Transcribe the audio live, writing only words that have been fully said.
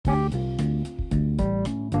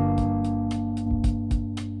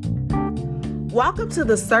Welcome to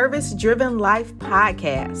the Service Driven Life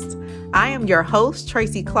podcast. I am your host,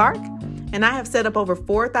 Tracy Clark, and I have set up over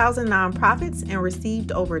 4,000 nonprofits and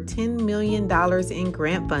received over $10 million in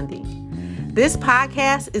grant funding. This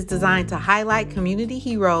podcast is designed to highlight community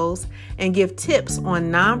heroes and give tips on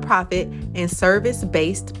nonprofit and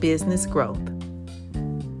service-based business growth.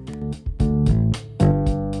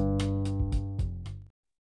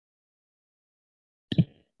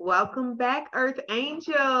 Welcome back, Earth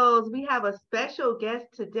Angels. We have a special guest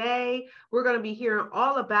today. We're going to be hearing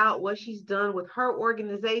all about what she's done with her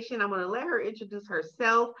organization. I'm going to let her introduce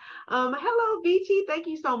herself. Hello, Vichi. Thank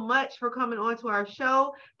you so much for coming on to our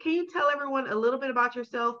show. Can you tell everyone a little bit about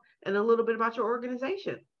yourself and a little bit about your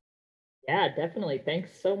organization? Yeah, definitely.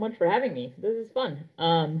 Thanks so much for having me. This is fun.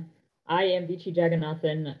 I am Vichi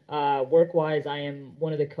Jagannathan. Work-wise, I am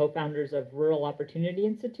one of the co-founders of Rural Opportunity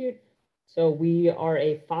Institute. So we are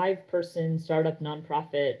a 5-person startup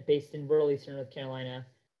nonprofit based in rural Eastern North Carolina.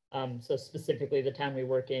 So specifically, the town we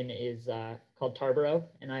work in is called Tarboro,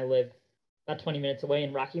 and I live about 20 minutes away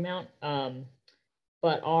in Rocky Mount.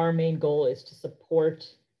 But our main goal is to support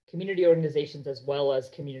community organizations as well as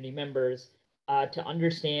community members to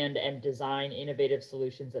understand and design innovative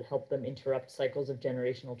solutions that help them interrupt cycles of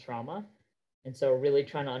generational trauma. And so really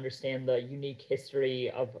trying to understand the unique history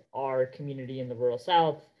of our community in the rural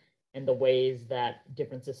South and the ways that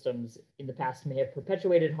different systems in the past may have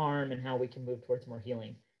perpetuated harm and how we can move towards more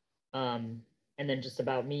healing. And then just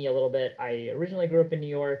about me a little bit, I originally grew up in New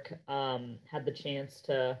York, had the chance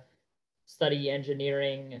to study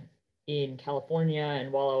engineering in California. And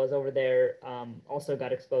while I was over there, also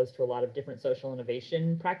got exposed to a lot of different social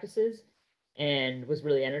innovation practices and was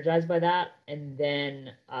really energized by that. And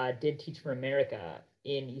then did Teach for America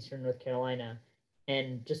in Eastern North Carolina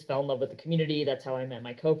and just fell in love with the community. That's how I met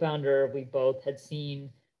my co-founder. We both had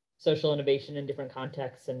seen social innovation in different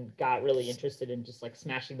contexts and got really interested in just like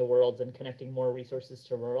smashing the worlds and connecting more resources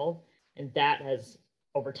to rural. And that has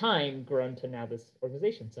over time grown to now this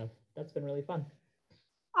organization. So that's been really fun.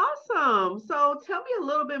 Awesome. So tell me a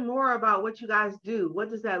little bit more about what you guys do.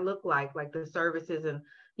 What does that look like the services? And,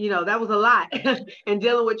 that was a lot. And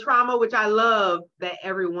dealing with trauma, which I love that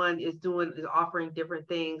everyone is offering different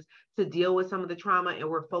things to deal with some of the trauma. And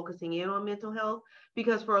we're focusing in on mental health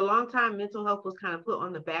because for a long time, mental health was kind of put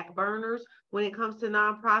on the back burners when it comes to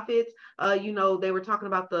nonprofits. They were talking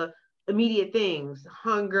about the immediate things,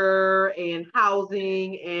 hunger and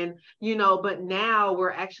housing and but now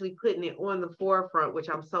we're actually putting it on the forefront, which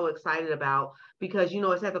I'm so excited about because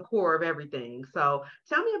it's at the core of everything. So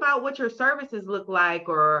tell me about what your services look like,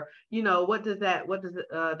 or what does that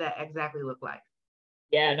exactly look like?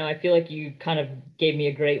 Yeah, no, I feel like you kind of gave me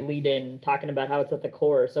a great lead in talking about how it's at the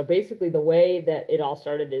core. So basically the way that it all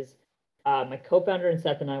started is my co-founder and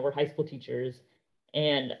Seth and I were high school teachers.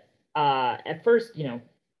 And at first,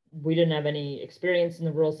 we didn't have any experience in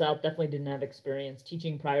the rural South, definitely didn't have experience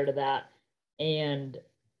teaching prior to that, and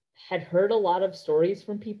had heard a lot of stories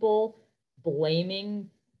from people blaming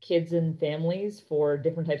kids and families for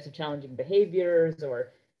different types of challenging behaviors,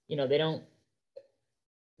 or, they don't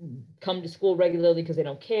come to school regularly because they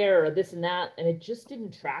don't care, or this and that. And it just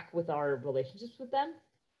didn't track with our relationships with them.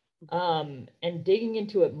 And digging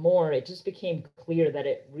into it more, it just became clear that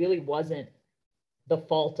it really wasn't the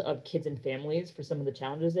fault of kids and families for some of the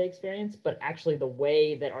challenges they experience, but actually the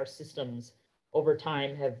way that our systems over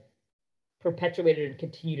time have perpetuated and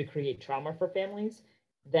continue to create trauma for families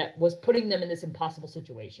that was putting them in this impossible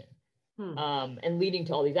situation. And leading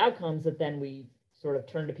to all these outcomes that then we sort of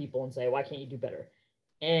turn to people and say, why can't you do better?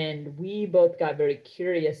 And we both got very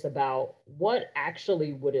curious about what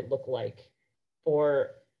actually would it look like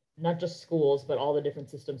for not just schools, but all the different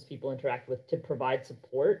systems people interact with to provide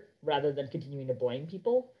support rather than continuing to blame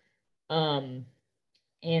people. And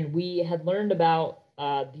we had learned about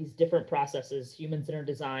these different processes, human-centered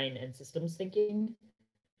design and systems thinking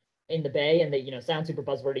in the Bay, and they sound super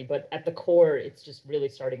buzzwordy, but at the core, it's just really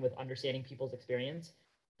starting with understanding people's experience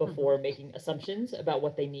before making assumptions about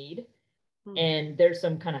what they need. And there's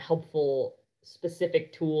some kind of helpful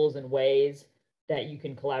specific tools and ways that you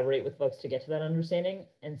can collaborate with folks to get to that understanding.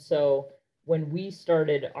 And so when we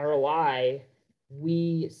started ROI,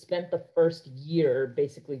 we spent the first year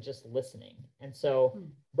basically just listening. And so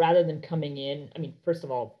rather than coming in, first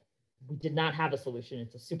of all, we did not have a solution.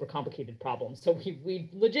 It's a super complicated problem. So we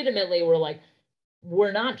legitimately were like,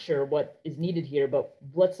 we're not sure what is needed here, but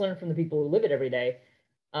let's learn from the people who live it every day.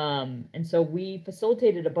 And so we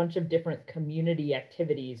facilitated a bunch of different community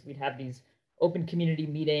activities. We'd have these open community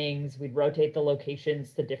meetings. We'd rotate the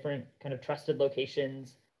locations to different kind of trusted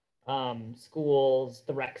locations, schools,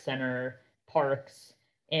 the rec center, parks.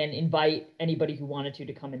 and invite anybody who wanted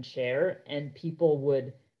to come and share. And people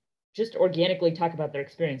would just organically talk about their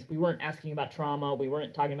experience. We weren't asking about trauma. We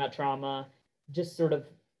weren't talking about trauma, just sort of,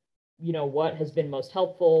 what has been most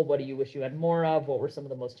helpful? What do you wish you had more of? What were some of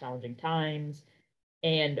the most challenging times?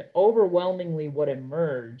 And overwhelmingly, what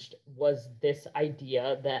emerged was this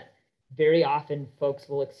idea that very often folks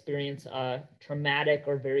will experience a traumatic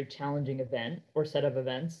or very challenging event or set of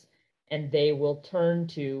events, and they will turn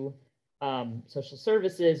to social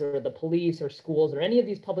services or the police or schools or any of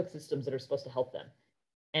these public systems that are supposed to help them.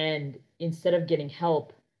 And instead of getting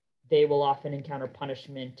help, they will often encounter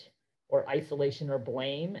punishment or isolation or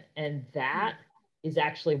blame. And that is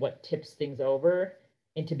actually what tips things over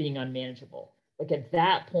into being unmanageable. Like at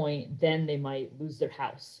that point, then they might lose their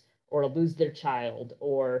house or lose their child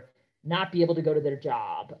or not be able to go to their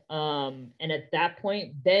job. And at that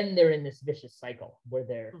point, then they're in this vicious cycle where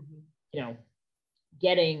they're,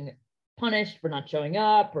 getting punished for not showing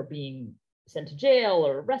up or being sent to jail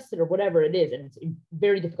or arrested or whatever it is. And it's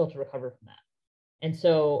very difficult to recover from that. And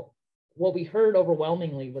so what we heard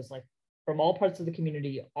overwhelmingly was like from all parts of the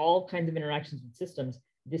community, all kinds of interactions with systems,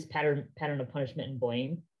 this pattern of punishment and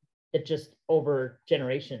blame that just over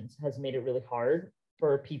generations has made it really hard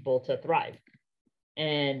for people to thrive.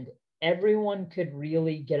 And everyone could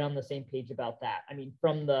really get on the same page about that. I mean,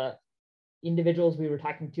 from the individuals we were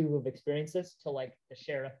talking to who have experienced this to like the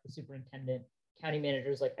sheriff, the superintendent, county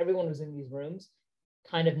managers, like everyone was in these rooms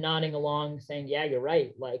kind of nodding along saying, yeah, you're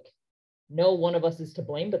right. Like no one of us is to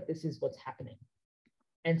blame, but this is what's happening.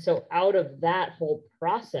 And so out of that whole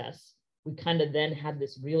process, we kind of then had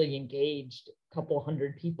this really engaged couple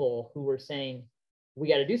hundred people who were saying, we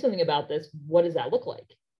got to do something about this. What does that look like?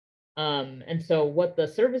 And so what the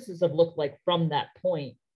services have looked like from that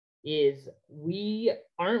point is we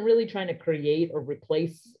aren't really trying to create or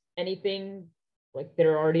replace anything. Like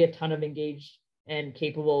there are already a ton of engaged and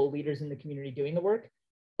capable leaders in the community doing the work,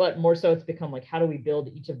 but more so it's become like, how do we build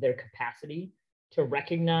each of their capacity to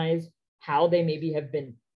recognize how they maybe have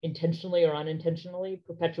been intentionally or unintentionally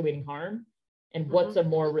perpetuating harm and what's a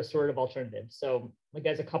more restorative alternative. So like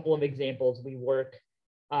as a couple of examples, we work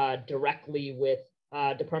directly with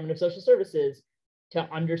Department of Social Services to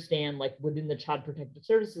understand like within the Child Protective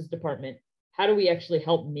Services Department, how do we actually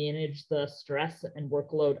help manage the stress and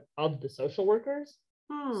workload of the social workers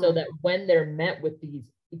so that when they're met with these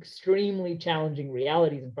extremely challenging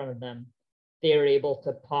realities in front of them, they're able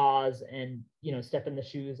to pause and, step in the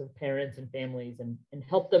shoes of parents and families and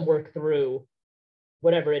help them work through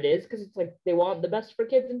whatever it is. Cause it's like, they want the best for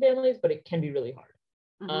kids and families, but it can be really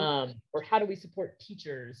hard. Or how do we support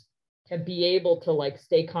teachers to be able to like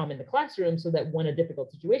stay calm in the classroom so that when a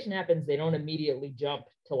difficult situation happens, they don't immediately jump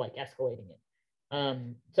to like escalating it.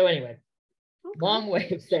 So anyway, long way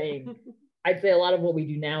of saying, I'd say a lot of what we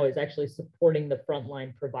do now is actually supporting the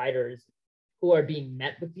frontline providers who are being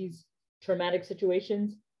met with these traumatic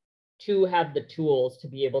situations to have the tools to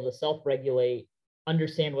be able to self-regulate,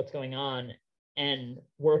 understand what's going on, and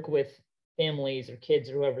work with families or kids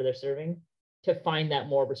or whoever they're serving to find that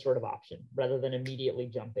more restorative option rather than immediately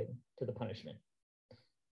jumping to the punishment.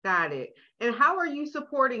 Got it. And how are you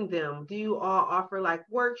supporting them? Do you all offer like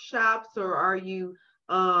workshops or are you,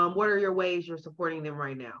 what are your ways you're supporting them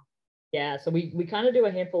right now? Yeah, so we kind of do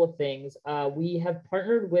a handful of things. We have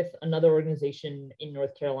partnered with another organization in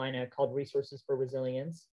North Carolina called Resources for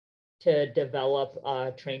Resilience to develop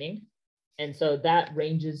training. And so that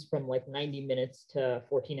ranges from like 90 minutes to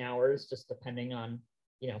 14 hours, just depending on,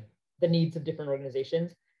 the needs of different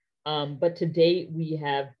organizations. But to date, we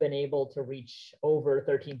have been able to reach over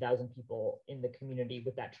 13,000 people in the community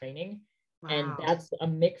with that training. Wow. And that's a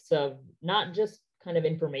mix of not just kind of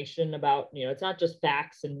information about, it's not just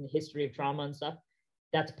facts and history of trauma and stuff.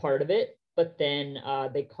 That's part of it. But then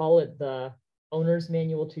they call it the owner's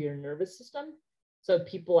manual to your nervous system. So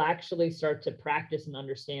people actually start to practice and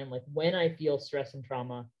understand, like when I feel stress and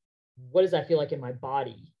trauma, what does that feel like in my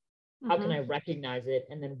body? How can I recognize it?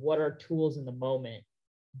 And then what are tools in the moment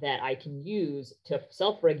that I can use to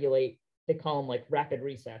self-regulate? They call them like rapid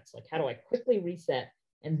resets. Like how do I quickly reset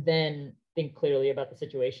and then think clearly about the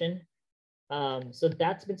situation? So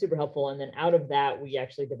that's been super helpful. And then out of that, we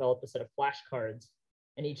actually developed a set of flashcards,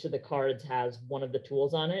 and each of the cards has one of the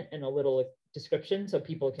tools on it and a little description so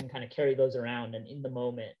people can kind of carry those around and in the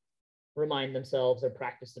moment remind themselves or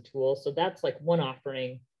practice the tools. So that's like one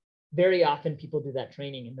offering. Very often people do that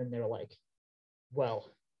training and then they're like, well,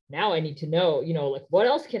 now I need to know, like what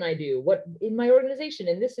else can I do? What in my organization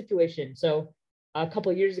in this situation? So a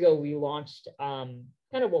couple of years ago, we launched kind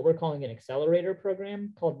of what we're calling an accelerator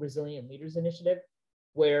program called Resilient Leaders Initiative,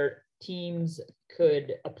 where teams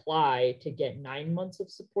could apply to get 9 months of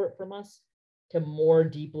support from us to more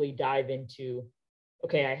deeply dive into,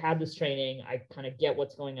 okay, I have this training, I kind of get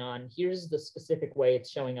what's going on. Here's the specific way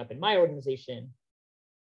it's showing up in my organization.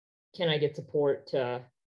 Can I get support to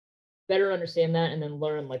better understand that and then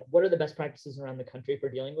learn like what are the best practices around the country for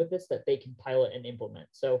dealing with this that they can pilot and implement?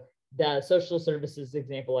 So the social services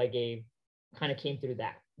example I gave kind of came through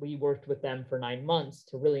that. We worked with them for 9 months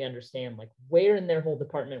to really understand like where in their whole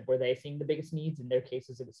department were they seeing the biggest needs. In their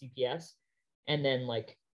cases, it was CPS. And then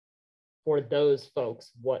like for those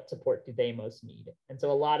folks, what support do they most need? And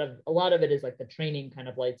so a lot of it is like the training kind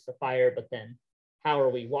of lights the fire, but then how are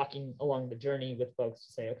we walking along the journey with folks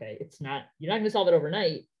to say, okay, you're not going to solve it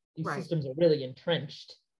overnight. These systems are really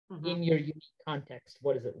entrenched in your unique context.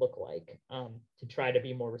 What does it look like to try to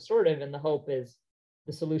be more restorative? And the hope is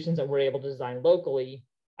the solutions that we're able to design locally,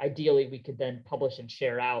 ideally we could then publish and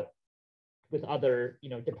share out with other,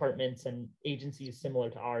 departments and agencies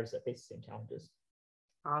similar to ours that face the same challenges.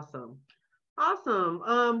 Awesome.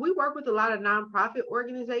 We work with a lot of nonprofit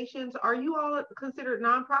organizations. Are you all considered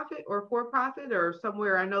nonprofit or for-profit or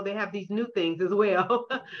somewhere? I know they have these new things as well,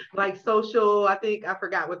 like social, I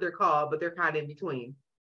forgot what they're called, but they're kind of in between.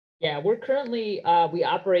 Yeah, we're currently, we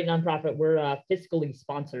operate nonprofit. We're fiscally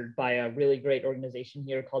sponsored by a really great organization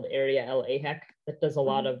here called Area LAHEC that does a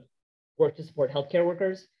lot of work to support healthcare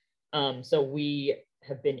workers. So we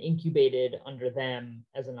have been incubated under them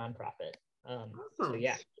as a nonprofit. Awesome. So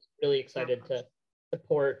yeah, really excited to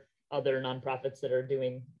support other nonprofits that are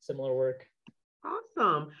doing similar work.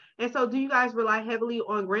 Awesome. And so do you guys rely heavily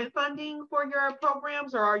on grant funding for your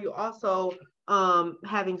programs, or are you also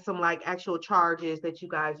having some like actual charges that you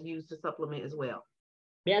guys use to supplement as well?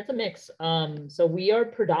 Yeah, it's a mix. So we are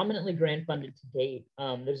predominantly grant funded to date.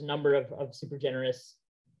 There's a number of super generous,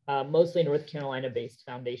 mostly North Carolina based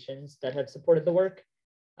foundations that have supported the work.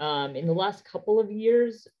 In the last couple of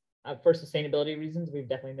years, for sustainability reasons, we've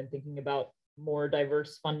definitely been thinking about more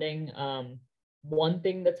diverse funding. One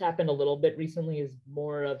thing that's happened a little bit recently is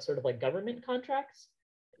more of sort of like government contracts,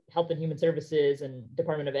 Health and Human Services and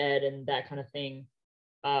Department of Ed and that kind of thing.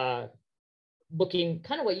 Looking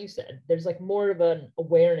kind of what you said, there's like more of an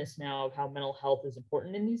awareness now of how mental health is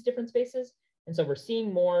important in these different spaces. And so we're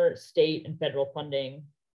seeing more state and federal funding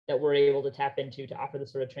that we're able to tap into to offer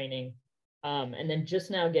this sort of training. And then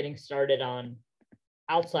just now getting started on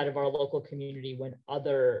outside of our local community when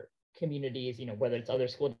other communities, whether it's other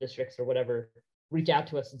school districts or whatever, reach out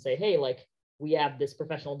to us and say, hey, like we have this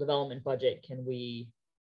professional development budget. Can we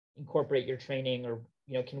incorporate your training, or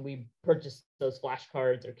can we purchase those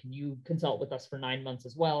flashcards, or can you consult with us for 9 months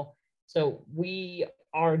as well? So we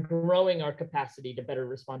are growing our capacity to better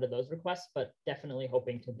respond to those requests, but definitely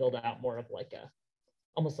hoping to build out more of like a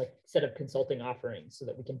almost like set of consulting offerings so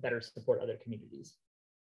that we can better support other communities.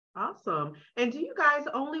 Awesome. And do you guys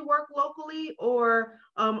only work locally, or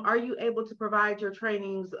are you able to provide your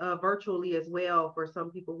trainings virtually as well for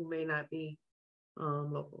some people who may not be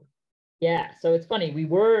local? Yeah, so it's funny. We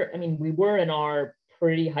were in our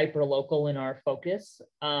pretty hyper local in our focus,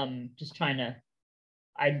 just trying to,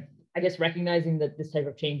 I guess, recognizing that this type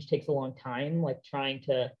of change takes a long time, like trying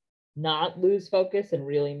to not lose focus and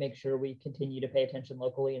really make sure we continue to pay attention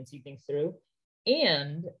locally and see things through.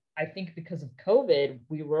 And I think because of COVID,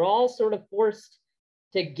 we were all sort of forced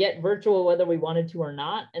to get virtual whether we wanted to or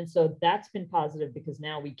not. And so that's been positive because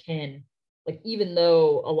now we can, like, even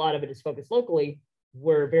though a lot of it is focused locally,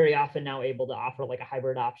 we're very often now able to offer like a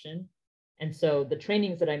hybrid option. And so the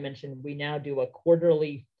trainings that I mentioned, we now do a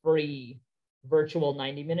quarterly free virtual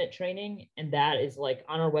 90-minute training. And that is like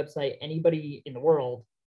on our website, anybody in the world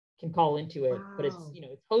can call into it. Wow. But it's,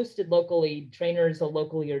 it's hosted locally, trainers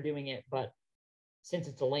locally are doing it, but since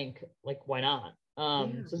it's a link, like why not?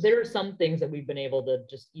 Yes. So there are some things that we've been able to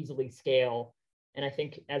just easily scale. And I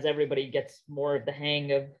think as everybody gets more of the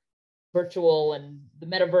hang of virtual and the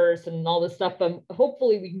metaverse and all this stuff,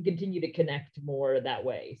 hopefully we can continue to connect more that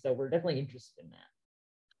way. So we're definitely interested in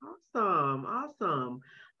that. Awesome.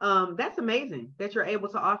 That's amazing that you're able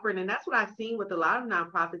to offer it. And that's what I've seen with a lot of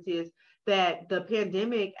nonprofits is that the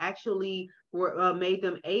pandemic actually made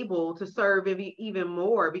them able to serve even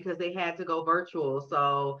more because they had to go virtual.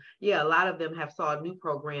 So yeah, a lot of them have saw new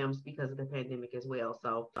programs because of the pandemic as well.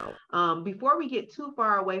 So before we get too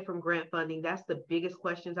far away from grant funding, that's the biggest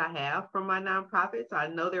questions I have from my nonprofits. I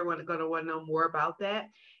know they're going to want to know more about that.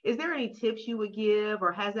 Is there any tips you would give,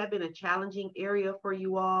 or has that been a challenging area for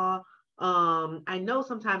you all? I know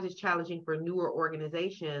sometimes it's challenging for newer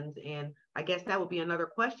organizations, and I guess that would be another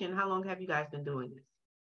question. How long have you guys been doing this?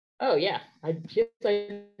 Oh yeah, I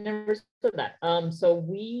never said that. So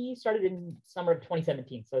we started in summer of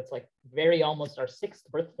 2017. So it's like very almost our 6th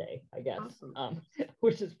birthday, I guess, awesome.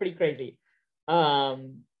 Which is pretty crazy.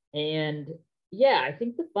 And Yeah, I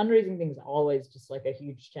think the fundraising thing is always just like a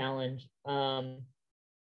huge challenge.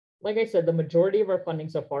 Like I said, the majority of our funding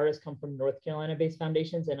so far has come from North Carolina based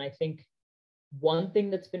foundations. And I think one thing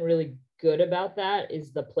that's been really good about that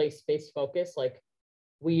is the place-based focus. Like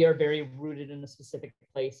we are very rooted in a specific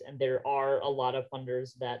place, and there are a lot of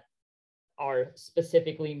funders that are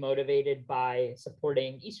specifically motivated by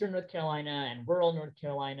supporting Eastern North Carolina and rural North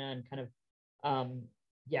Carolina and kind of,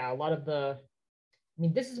 yeah, a lot of the, I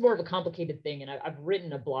mean, this is more of a complicated thing, and I've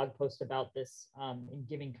written a blog post about this in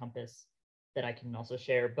Giving Compass that I can also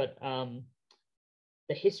share, but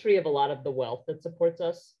the history of a lot of the wealth that supports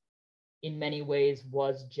us in many ways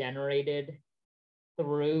was generated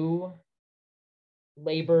through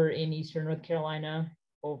labor in Eastern North Carolina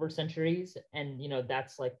over centuries. And,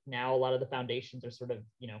 that's like now a lot of the foundations are sort of,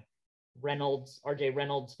 RJ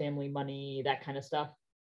Reynolds family money, that kind of stuff.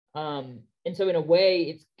 And so in a way,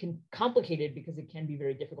 it's complicated because it can be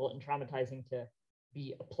very difficult and traumatizing to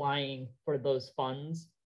be applying for those funds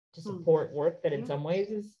to support work that in some ways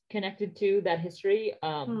is connected to that history.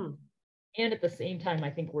 And at the same time, I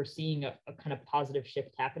think we're seeing a kind of positive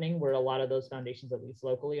shift happening where a lot of those foundations, at least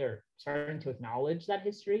locally, are starting to acknowledge that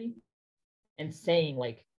history and saying,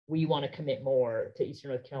 like, we want to commit more to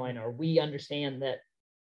Eastern North Carolina, or we understand that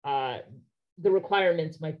the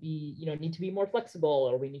requirements might be, need to be more flexible,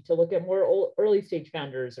 or we need to look at more early stage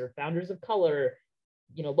founders or founders of color,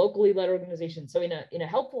 locally led organizations. So in a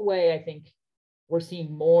helpful way, I think we're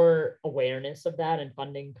seeing more awareness of that and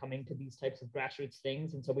funding coming to these types of grassroots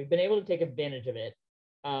things. And so we've been able to take advantage of it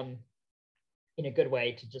in a good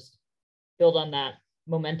way to just build on that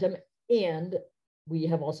momentum. And we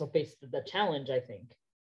have also faced the challenge, I think,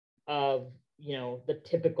 of, the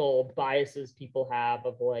typical biases people have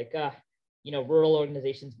of like, rural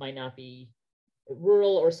organizations might not be,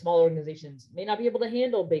 rural or small organizations may not be able to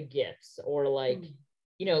handle big gifts, or like,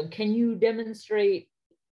 can you demonstrate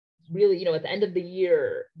really, at the end of the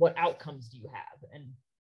year, what outcomes do you have? And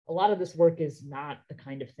a lot of this work is not the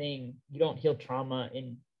kind of thing, you don't heal trauma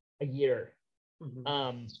in a year.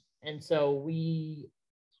 And so we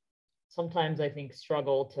sometimes, I think,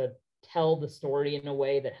 struggle to tell the story in a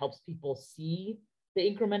way that helps people see the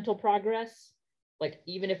incremental progress. Like,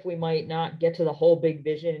 even if we might not get to the whole big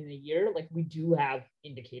vision in a year, like we do have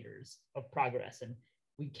indicators of progress, and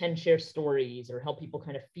we can share stories or help people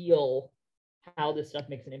kind of feel how this stuff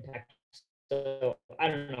makes an impact. So I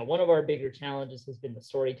don't know, one of our bigger challenges has been the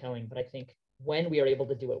storytelling, but I think when we are able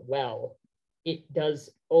to do it well, it does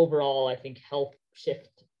overall, I think, help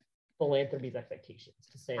shift philanthropy's expectations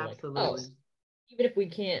to say, Absolutely. like, oh, even if we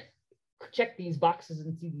can't check these boxes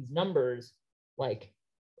and see these numbers, like,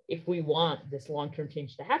 if we want this long-term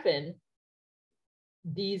change to happen,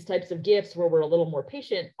 these types of gifts where we're a little more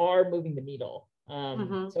patient are moving the needle.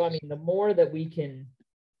 So, I mean, the more that we can,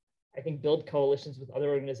 I think, build coalitions with other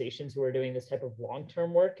organizations who are doing this type of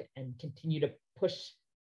long-term work and continue to push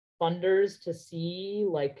funders to see,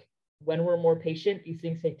 like, when we're more patient, these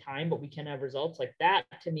things take time, but we can have results. Like that,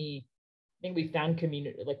 to me, I think we found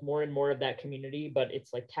community, like more and more of that community, but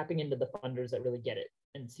it's like tapping into the funders that really get it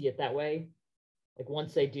and see it that way. Like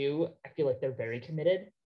once they do, I feel like they're very committed.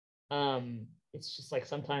 It's just like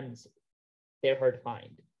sometimes they're hard to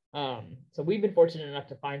find. So we've been fortunate enough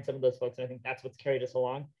to find some of those folks, and I think that's what's carried us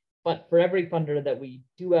along. But for every funder that we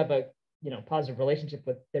do have a positive relationship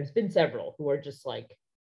with, there's been several who are just like,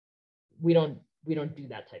 we don't do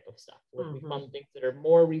that type of stuff. Like we fund things that are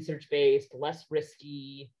more research based, less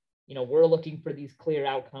risky. We're looking for these clear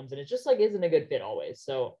outcomes, and it just like isn't a good fit always.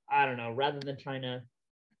 So I don't know, rather than trying to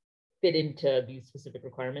fit into these specific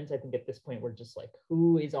requirements, I think at this point we're just like,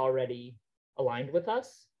 who is already aligned with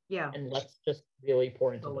us? Yeah. And let's just really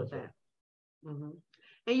pour into those. That. And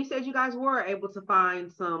you said you guys were able to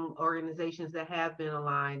find some organizations that have been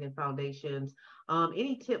aligned and foundations.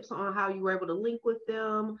 Any tips on how you were able to link with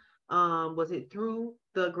them? Was it through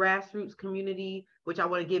the grassroots community, which I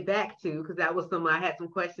want to get back to because that was I had some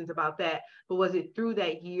questions about that. But was it through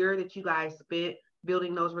that year that you guys spent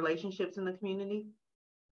building those relationships in the community?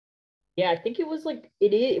 Yeah, I think it was like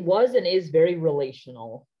it was and is very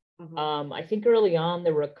relational. I think early on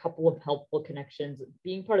there were a couple of helpful connections.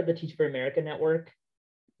 Being part of the Teach for America network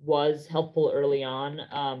was helpful early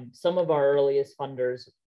on. Some of our earliest funders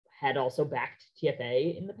had also backed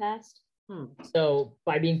TFA in the past. So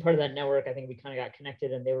by being part of that network, I think we kind of got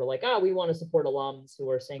connected, and they were like, we want to support alums who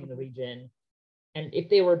are staying in the region. And if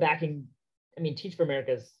they were backing, I mean, Teach for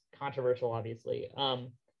America is controversial, obviously.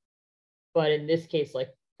 But in this case, like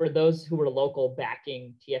for those who were local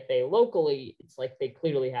backing TFA locally, it's like they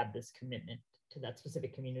clearly had this commitment to that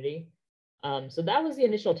specific community. So that was the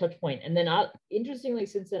initial touch point. And then interestingly,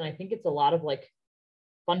 since then, I think it's a lot of like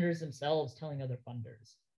funders themselves telling other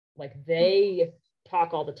funders. Like they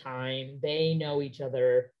talk all the time, they know each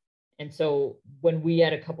other. And so when we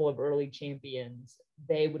had a couple of early champions,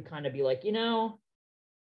 they would kind of be like,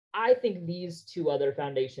 I think these two other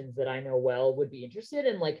foundations that I know well would be interested,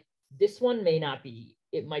 and like this one may not be,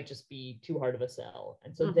 it might just be too hard of a sell.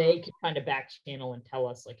 And so they can kind of back channel and tell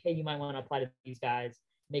us like, hey, you might want to apply to these guys,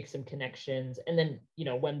 make some connections. And then,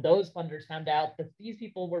 when those funders found out that these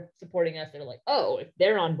people were supporting us, they're like, oh, if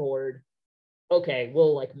they're on board, okay,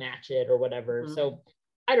 we'll like match it or whatever. So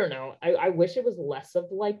I don't know. I wish it was less of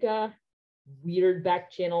like a weird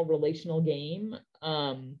back channel relational game,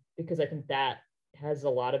 because I think that has a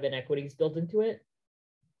lot of inequities built into it.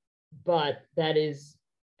 But that is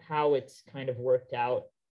how it's kind of worked out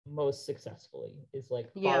most successfully, is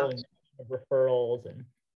like following referrals. And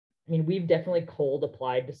I mean, we've definitely cold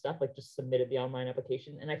applied to stuff, like just submitted the online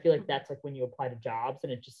application. And I feel like that's like when you apply to jobs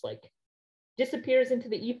and it just like disappears into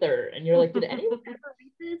the ether and you're like, did anyone ever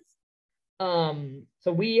read this?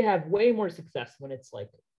 So we have way more success when it's like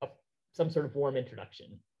some sort of warm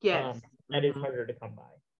introduction. Yes. That is harder to come by.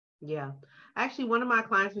 Yeah. Actually, one of my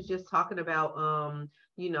clients was just talking about,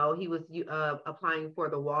 he was applying for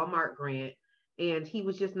the Walmart grant, and he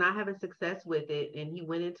was just not having success with it. And he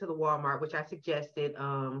went into the Walmart, which I suggested,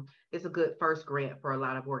 it's a good first grant for a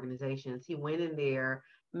lot of organizations. He went in there,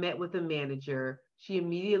 met with the manager. She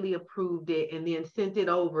immediately approved it and then sent it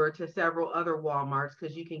over to several other Walmarts,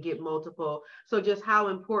 because you can get multiple. So just how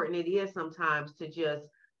important it is sometimes to just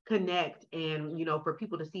connect and, for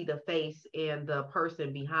people to see the face and the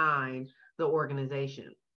person behind the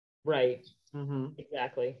organization. Right.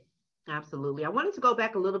 Exactly. Absolutely. I wanted to go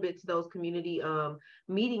back a little bit to those community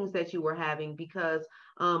meetings that you were having, because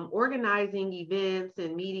organizing events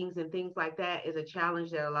and meetings and things like that is a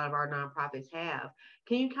challenge that a lot of our nonprofits have.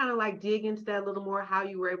 Can you kind of like dig into that a little more, how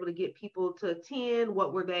you were able to get people to attend?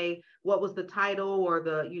 What was the title, or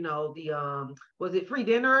was it free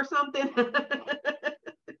dinner or something?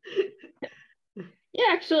 Yeah,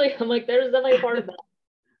 actually, I'm like, there's definitely a part of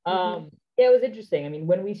that. Yeah, it was interesting. I mean,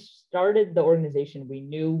 when we started the organization, we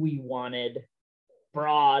knew we wanted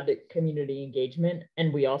broad community engagement,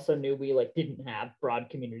 and we also knew we like didn't have broad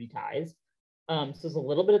community ties. So it's a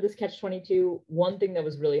little bit of this catch-22. One thing that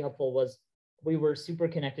was really helpful was we were super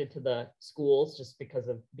connected to the schools just because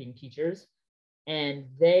of being teachers, and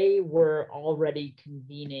they were already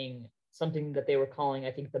convening something that they were calling,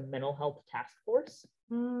 I think, the mental health task force.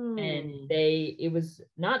 And it was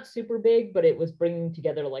not super big, but it was bringing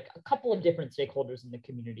together like a couple of different stakeholders in the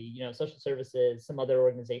community, social services, some other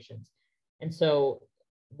organizations. And so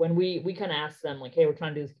when we kind of asked them like, hey, we're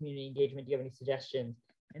trying to do this community engagement, do you have any suggestions?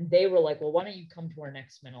 And they were like, well, why don't you come to our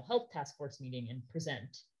next mental health task force meeting and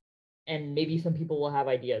present? And maybe some people will have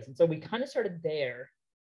ideas. And so we kind of started there.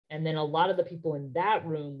 And then a lot of the people in that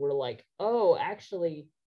room were like, oh, actually,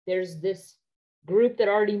 there's this group that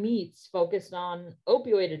already meets focused on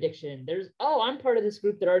opioid addiction. I'm part of this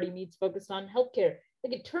group that already meets focused on healthcare.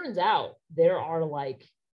 Like, it turns out there are like,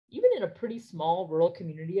 even in a pretty small rural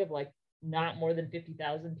community of like not more than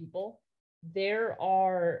 50,000 people, there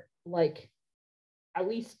are like at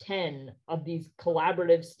least 10 of these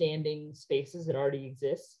collaborative standing spaces that already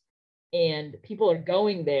exist. And people are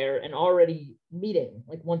going there and already meeting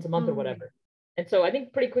like once a month or whatever. And so I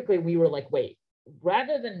think pretty quickly we were like, wait,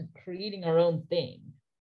 rather than creating our own thing,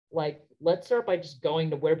 like let's start by just going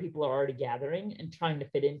to where people are already gathering and trying to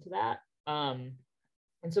fit into that. And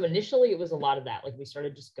so initially it was a lot of that. Like we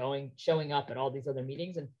started just showing up at all these other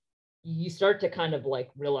meetings, and you start to kind of like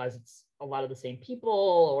realize it's a lot of the same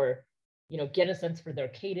people, or, get a sense for their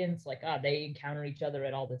cadence, like, they encounter each other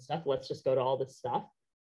at all this stuff. Let's just go to all this stuff.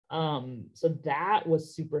 So that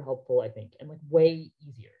was super helpful, I think, and like way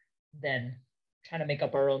easier than trying to make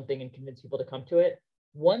up our own thing and convince people to come to it.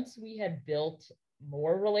 Once we had built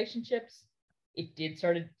more relationships, it did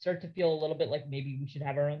start to feel a little bit like maybe we should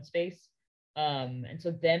have our own space. And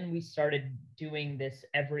so then we started doing this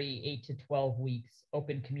every 8 to 12 weeks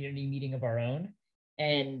open community meeting of our own.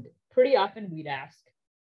 And pretty often we'd ask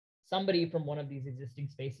somebody from one of these existing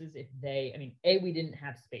spaces if we didn't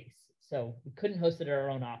have space. So we couldn't host it at our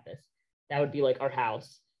own office. That would be like our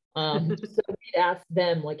house. So we'd ask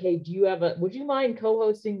them like, hey, would you mind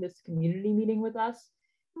co-hosting this community meeting with us?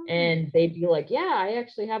 And they'd be like, yeah, I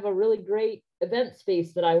actually have a really great event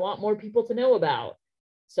space that I want more people to know about.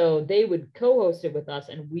 So they would co-host it with us,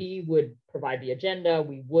 and we would provide the agenda.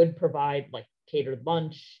 We would provide like catered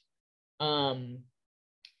lunch. And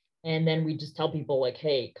then we just tell people like,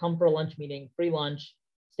 hey, come for a lunch meeting, free lunch,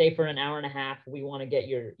 stay for an hour and a half. We want to get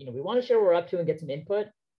we want to share what we're up to and get some input.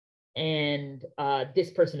 And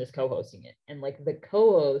this person is co-hosting it. And like the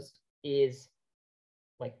co-host is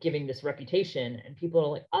like giving this reputation, and people are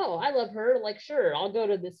like, oh, I love her, like, sure, I'll go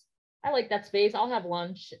to this, I like that space, I'll have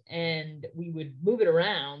lunch, and we would move it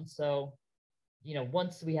around. So, you know,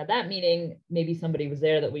 once we had that meeting, maybe somebody was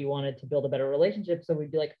there that we wanted to build a better relationship. So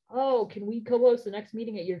we'd be like, oh, can we co-host the next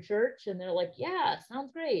meeting at your church? And they're like, yeah,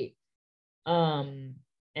 sounds great.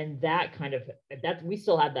 And that kind of, that we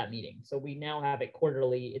still have that meeting. So we now have it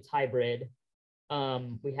quarterly, it's hybrid.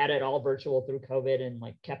 We had it all virtual through COVID and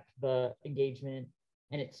like kept the engagement,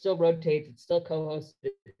 and it still rotates, it's still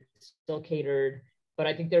co-hosted, it's still catered. But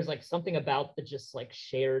I think there's like something about the just like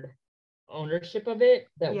shared ownership of it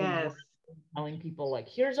that we were telling people like,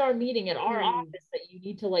 here's our meeting at our office that you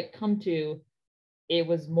need to like come to. It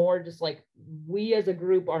was more just like, we as a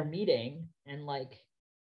group are meeting, and like,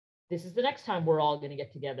 this is the next time we're all going to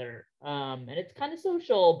get together. And it's kind of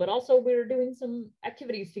social, but also we're doing some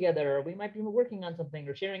activities together. Or we might be working on something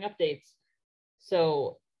or sharing updates.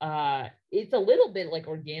 So it's a little bit like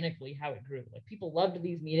organically how it grew. Like people loved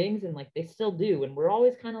these meetings, and like they still do. And we're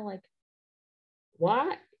always kind of like,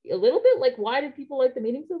 why? A little bit like, why did people like the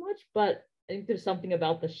meeting so much? But I think there's something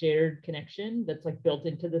about the shared connection that's like built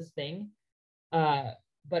into this thing.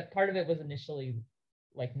 But part of it was initially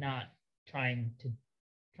like not trying too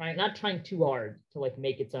hard to like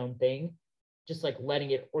make its own thing, just like letting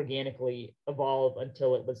it organically evolve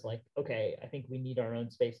until it was like, okay, I think we need our own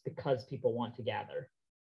space because people want to gather.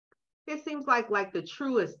 It seems like the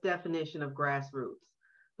truest definition of grassroots,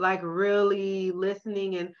 like really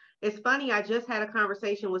listening. And it's funny, I just had a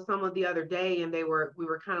conversation with someone the other day, and we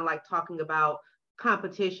were kind of like talking about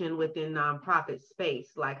competition within nonprofit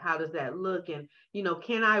space, like how does that look, and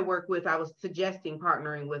can I work with, I was suggesting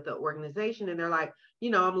partnering with the organization, and they're like,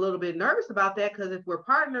 I'm a little bit nervous about that, because if we're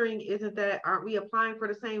partnering, aren't we applying for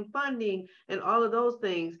the same funding and all of those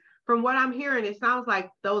things? From what I'm hearing, it sounds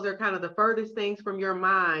like those are kind of the furthest things from your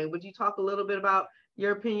mind. Would you talk a little bit about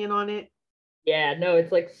your opinion on it? Yeah, no,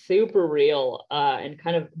 it's like super real. And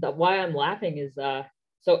kind of why I'm laughing is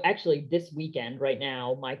so actually this weekend right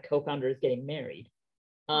now, my co-founder is getting married.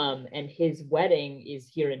 And his wedding is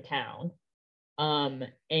here in town.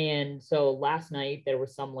 And so last night there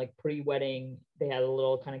was some like pre-wedding, they had a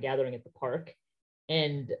little kind of gathering at the park.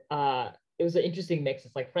 And it was an interesting mix.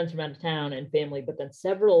 It's like friends from out of town and family, but then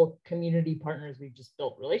several community partners we've just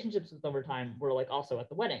built relationships with over time were like also at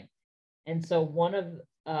the wedding. And so one of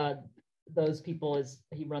those people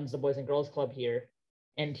he runs the Boys and Girls Club here,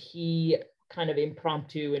 and he kind of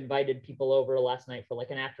impromptu invited people over last night for like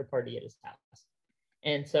an after party at his house.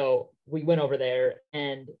 And so we went over there,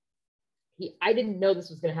 and I didn't know this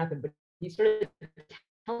was going to happen, but he started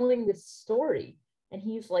telling this story. And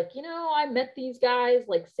he's like, I met these guys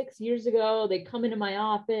like 6 years ago. They come into my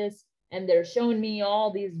office and they're showing me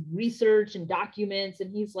all these research and documents.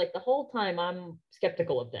 And he's like, the whole time I'm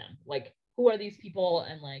skeptical of them. Like, who are these people?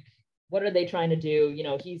 And like, what are they trying to do?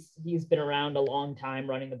 He's been around a long time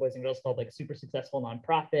running the Boys and Girls Club, like super successful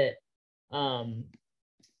nonprofit. And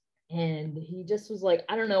he just was like,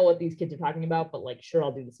 I don't know what these kids are talking about, but like, sure,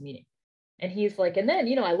 I'll do this meeting. And he's like, and then,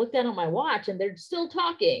 I looked down at my watch and they're still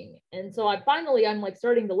talking. And so I'm like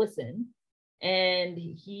starting to listen. And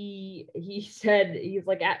he said, he's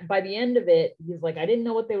like, by the end of it, he's like, I didn't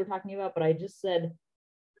know what they were talking about, but I just said,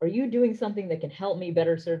 are you doing something that can help me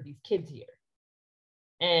better serve these kids here?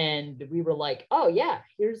 And we were like, oh yeah,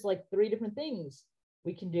 here's like 3 different things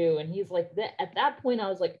we can do. And he's like, at that point, I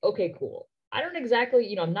was like, okay, cool. I don't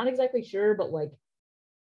exactly, I'm not exactly sure, but like,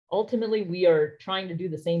 ultimately we are trying to do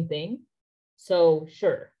the same thing. So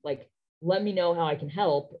sure, like, let me know how I can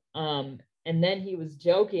help. And then he was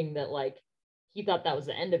joking that like, he thought that was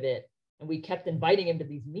the end of it. And we kept inviting him to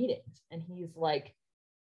these meetings. And he's like,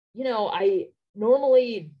 I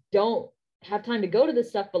normally don't have time to go to this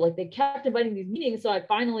stuff, but like they kept inviting these meetings. So I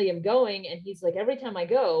finally am going. And he's like, every time I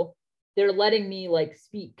go, they're letting me like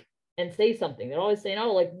speak and say something. They're always saying,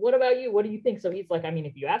 oh, like, what about you? What do you think? So he's like, I mean,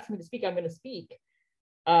 if you ask me to speak, I'm going to speak.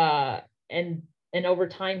 And over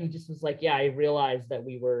time, he just was like, yeah, I realized that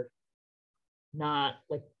we were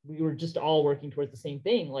just all working towards the same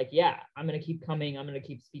thing. Like, yeah, I'm going to keep coming. I'm going to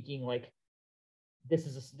keep speaking. Like, this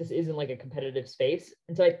isn't like a competitive space.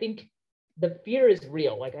 And so I think the fear is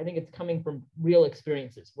real. Like, I think it's coming from real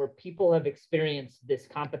experiences where people have experienced this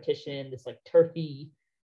competition, this like turfy,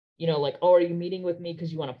 like, oh, are you meeting with me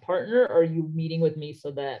because you want to partner? Or are you meeting with me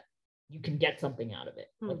so that you can get something out of it?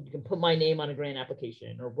 Like, you can put my name on a grant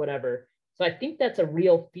application or whatever. So I think that's a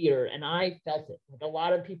real fear. And I felt it. Like, a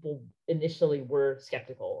lot of people initially were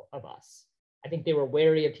skeptical of us. I think they were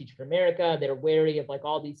wary of Teach for America. They're wary of like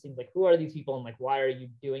all these things, like, who are these people? And like, why are you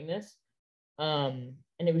doing this? And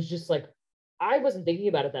it was just like, I wasn't thinking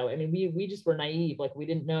about it that way. I mean, we just were naive. Like, we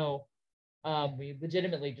didn't know We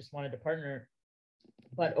legitimately just wanted to partner,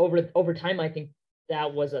 but over time, I think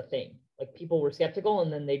that was a thing. Like people were skeptical,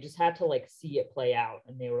 and then they just had to like see it play out,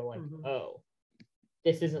 and they were like, oh,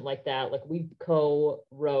 this isn't like that. Like we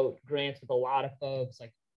co-wrote grants with a lot of folks,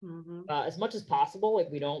 like as much as possible. Like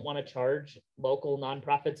we don't want to charge local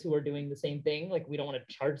nonprofits who are doing the same thing. Like we don't want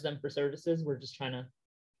to charge them for services. We're just trying to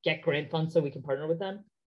get grant funds so we can partner with them.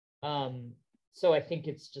 So I think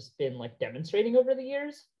it's just been like demonstrating over the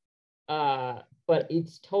years. But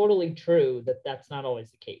it's totally true that that's not always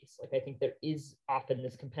the case. Like I think there is often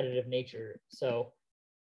this competitive nature. So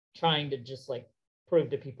trying to just like prove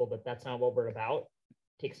to people that that's not what we're about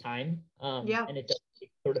takes time. And it does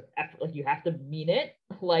take sort of effort. Like you have to mean it.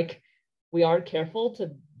 Like we are careful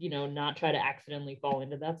to, you know, not try to accidentally fall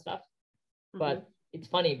into that stuff. But it's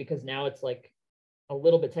funny because now it's like a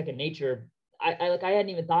little bit second nature. I like I hadn't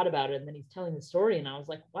even thought about it, and then he's telling the story, and I was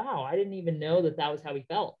like, wow, I didn't even know that that was how he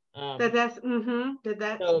felt. That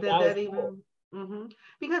Cool. even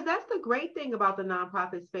because that's the great thing about the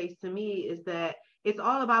nonprofit space to me is that it's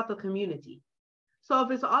all about the community. So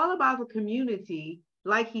if it's all about the community,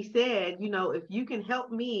 like he said, you know, if you can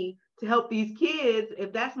help me to help these kids,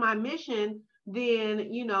 if that's my mission,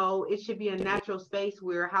 then, you know, it should be a natural space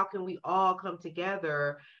where how can we all come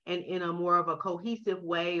together and in a more of a cohesive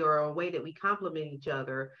way or a way that we complement each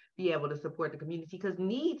other, be able to support the community because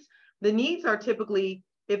the needs are typically,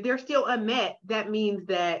 if they're still unmet, that means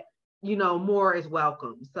that, you know, more is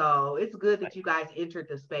welcome. So it's good that you guys entered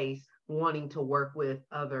the space wanting to work with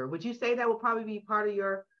other. Would you say that would probably be part of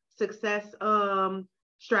your success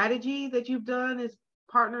strategy that you've done is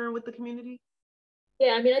partnering with the community?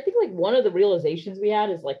 Yeah, I mean, I think like one of the realizations we had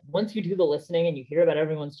is like once you do the listening and you hear about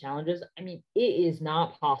everyone's challenges, I mean, it is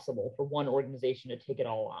not possible for one organization to take it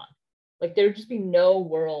all on. Like there'd just be no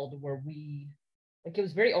world where we like it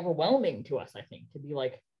was very overwhelming to us, I think, to be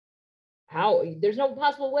like, how there's no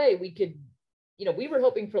possible way we could, you know, we were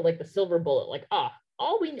hoping for like the silver bullet, like,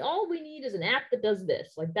 all we need is an app that does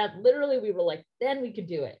this. Like that literally we were like, then we could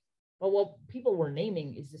do it. But what people were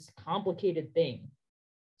naming is this complicated thing.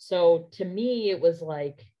 So to me, it was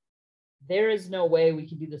like, there is no way we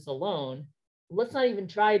can do this alone. Let's not even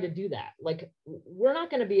try to do that. Like, we're not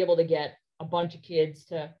going to be able to get a bunch of kids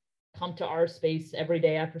to come to our space every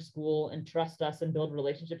day after school and trust us and build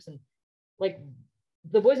relationships. And like,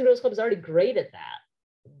 the Boys and Girls Club is already great at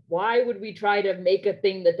that. Why would we try to make a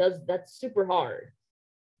thing that does that's super hard?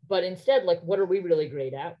 But instead, like, what are we really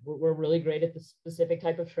great at? We're really great at the specific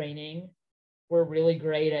type of training. We're really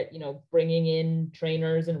great at, you know, bringing in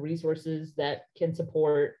trainers and resources that can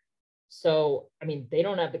support. So, I mean, they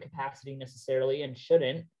don't have the capacity necessarily and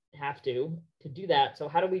shouldn't have to do that. So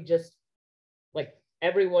how do we just like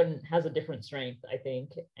everyone has a different strength, I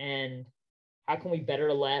think, and how can we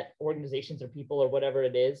better let organizations or people or whatever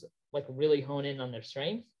it is like really hone in on their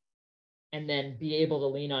strengths and then be able to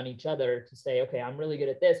lean on each other to say, okay, I'm really good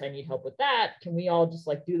at this, I need help with that, can we all just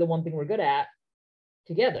like do the one thing we're good at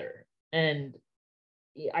together? And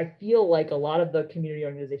I feel like a lot of the community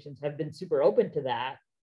organizations have been super open to that.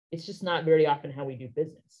 It's just not very often how we do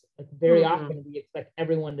business. Like very often we expect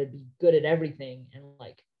everyone to be good at everything and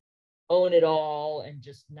like own it all and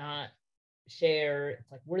just not share.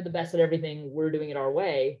 It's like we're the best at everything, we're doing it our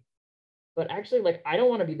way. But actually, like I don't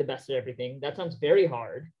want to be the best at everything. That sounds very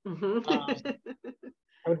hard.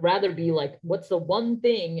 I would rather be like, what's the one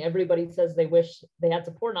thing everybody says they wish they had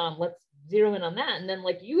support on? Let's zero in on that. And then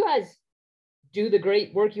like you guys do the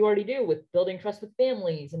great work you already do with building trust with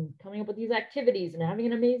families and coming up with these activities and having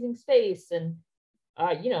an amazing space. And,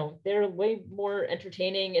 you know, they're way more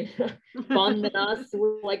entertaining and fun than us.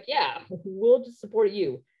 We're like, yeah, we'll just support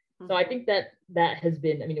you. So I think that has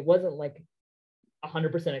been, I mean, it wasn't like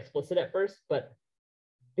 100% explicit at first, but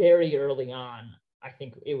very early on, I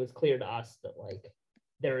think it was clear to us that like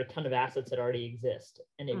there are a ton of assets that already exist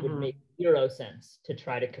and it would make zero sense to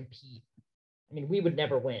try to compete. I mean, we would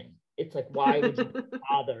never win. It's like, why would you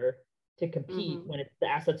bother to compete when the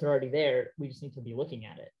assets are already there? We just need to be looking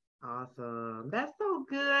at it. Awesome. That's so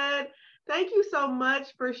good. Thank you so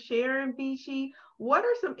much for sharing, Vichi. What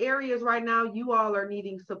are some areas right now you all are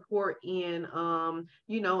needing support in,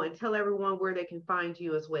 you know, and tell everyone where they can find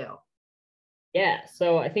you as well. Yeah.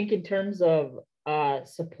 So I think in terms of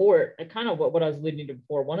support, kind of what I was alluding to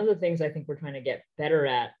before, one of the things I think we're trying to get better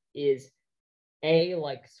at is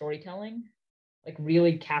like storytelling, like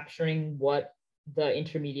really capturing what the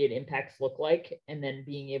intermediate impacts look like and then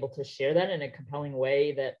being able to share that in a compelling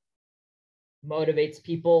way that motivates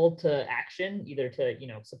people to action, either to, you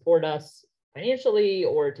know, support us financially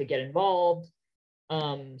or to get involved.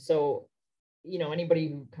 So, you know, anybody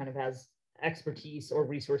who kind of has expertise or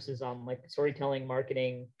resources on like storytelling,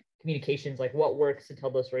 marketing, communications, like what works to tell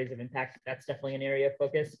those stories of impact. That's definitely an area of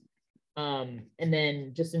focus. And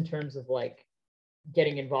then just in terms of like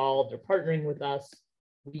getting involved or partnering with us,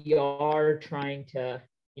 we are trying to,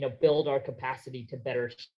 build our capacity to better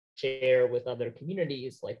share with other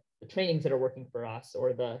communities, like the trainings that are working for us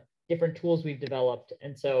or the different tools we've developed.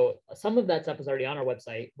 And so some of that stuff is already on our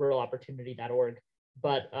website, ruralopportunity.org.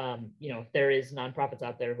 But, if there is nonprofits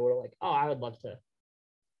out there who are like, oh, I would love to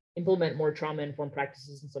implement more trauma-informed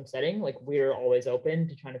practices in some setting, like we're always open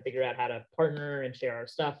to trying to figure out how to partner and share our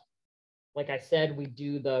stuff. Like I said, we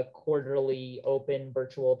do the quarterly open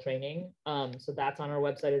virtual training. So that's on our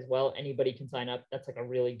website as well. Anybody can sign up. That's like a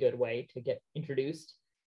really good way to get introduced.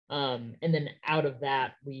 And then out of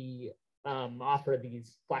that, we offer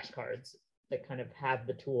these flashcards that kind of have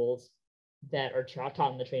the tools that are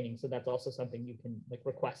taught in the training. So that's also something you can like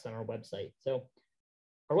request on our website. So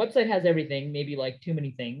our website has everything, maybe like too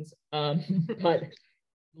many things, but a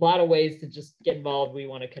lot of ways to just get involved. We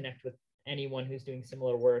want to connect with anyone who's doing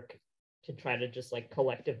similar work to try to just like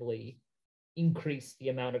collectively increase the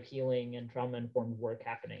amount of healing and trauma-informed work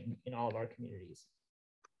happening in all of our communities.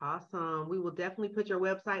 Awesome. We will definitely put your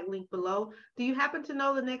website link below. Do you happen to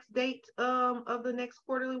know the next date of the next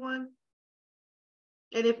quarterly one?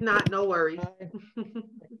 And if not, no worries. I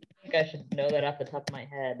think I should know that off the top of my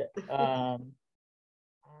head. I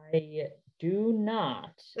do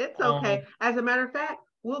not. It's okay. As a matter of fact,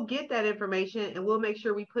 we'll get that information and we'll make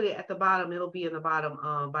sure we put it at the bottom. It'll be in the bottom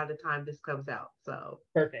by the time this comes out. So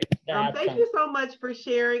perfect. Thank you so much for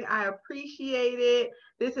sharing. I appreciate it.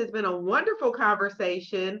 This has been a wonderful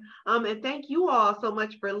conversation. And thank you all so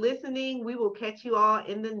much for listening. We will catch you all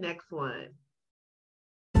in the next one.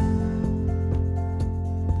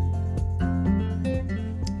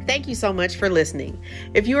 Thank you so much for listening.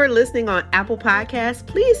 If you are listening on Apple Podcasts,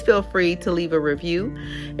 please feel free to leave a review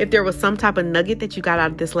if there was some type of nugget that you got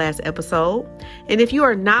out of this last episode. And if you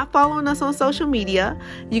are not following us on social media,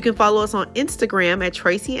 you can follow us on Instagram at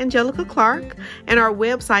Tracy Angelica Clark, and our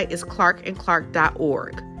website is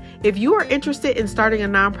clarkandclark.org. If you are interested in starting a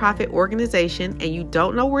nonprofit organization and you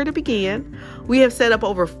don't know where to begin, we have set up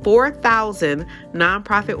over 4,000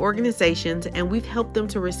 nonprofit organizations and we've helped them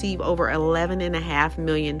to receive over $11.5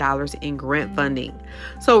 million in grant funding.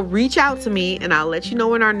 So reach out to me and I'll let you know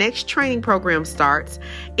when our next training program starts,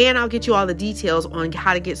 and I'll get you all the details on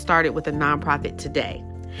how to get started with a nonprofit today.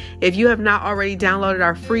 If you have not already downloaded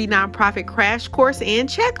our free nonprofit crash course and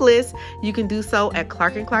checklist, you can do so at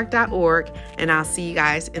clarkandclark.org, and I'll see you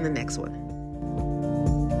guys in the next one.